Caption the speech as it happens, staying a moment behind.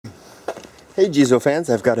Hey Jizo fans,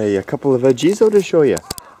 I've got a couple of Jizo to show you.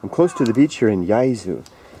 I'm close to the beach here in Jizo,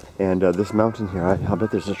 and this mountain here, I'll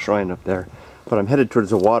bet there's a shrine up there, but I'm headed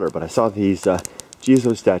towards the water, but I saw these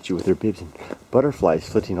Jizo statue with their bibs and butterflies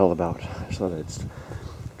flitting all about. I saw that. It's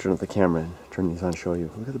turn up the camera and turn these on, show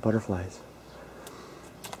you. Look at the butterflies.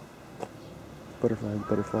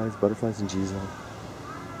 Butterflies in Jizo.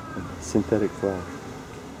 And synthetic flowers.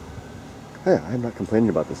 Oh yeah, I'm not complaining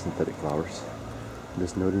about the synthetic flowers. I'm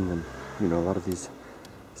just noting them. You know, a lot of these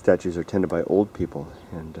statues are tended by old people,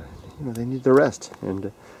 and you know, they need the rest, and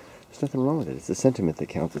there's nothing wrong with it. It's the sentiment that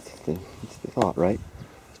counts. It's the thought, right?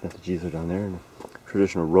 There's another Jizo down there, and a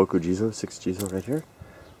traditional Roku Jizo, 6 Jizo right here.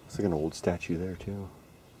 It's like an old statue there too.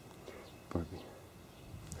 Pardon me.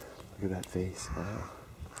 Look at that face. Wow.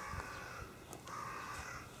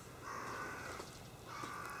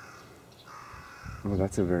 Oh,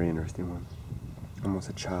 that's a very interesting one. Almost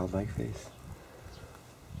a childlike face.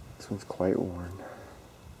 This one's quite worn.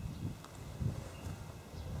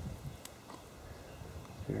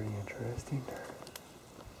 Very interesting.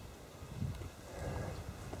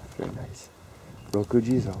 Very nice. Roku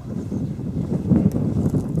Jizo.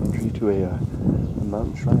 Entry to a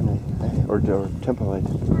mountain shrine, or temple,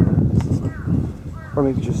 or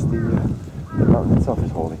maybe just the mountain itself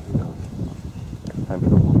is holy. Who knows? Time for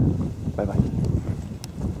the water. Bye bye.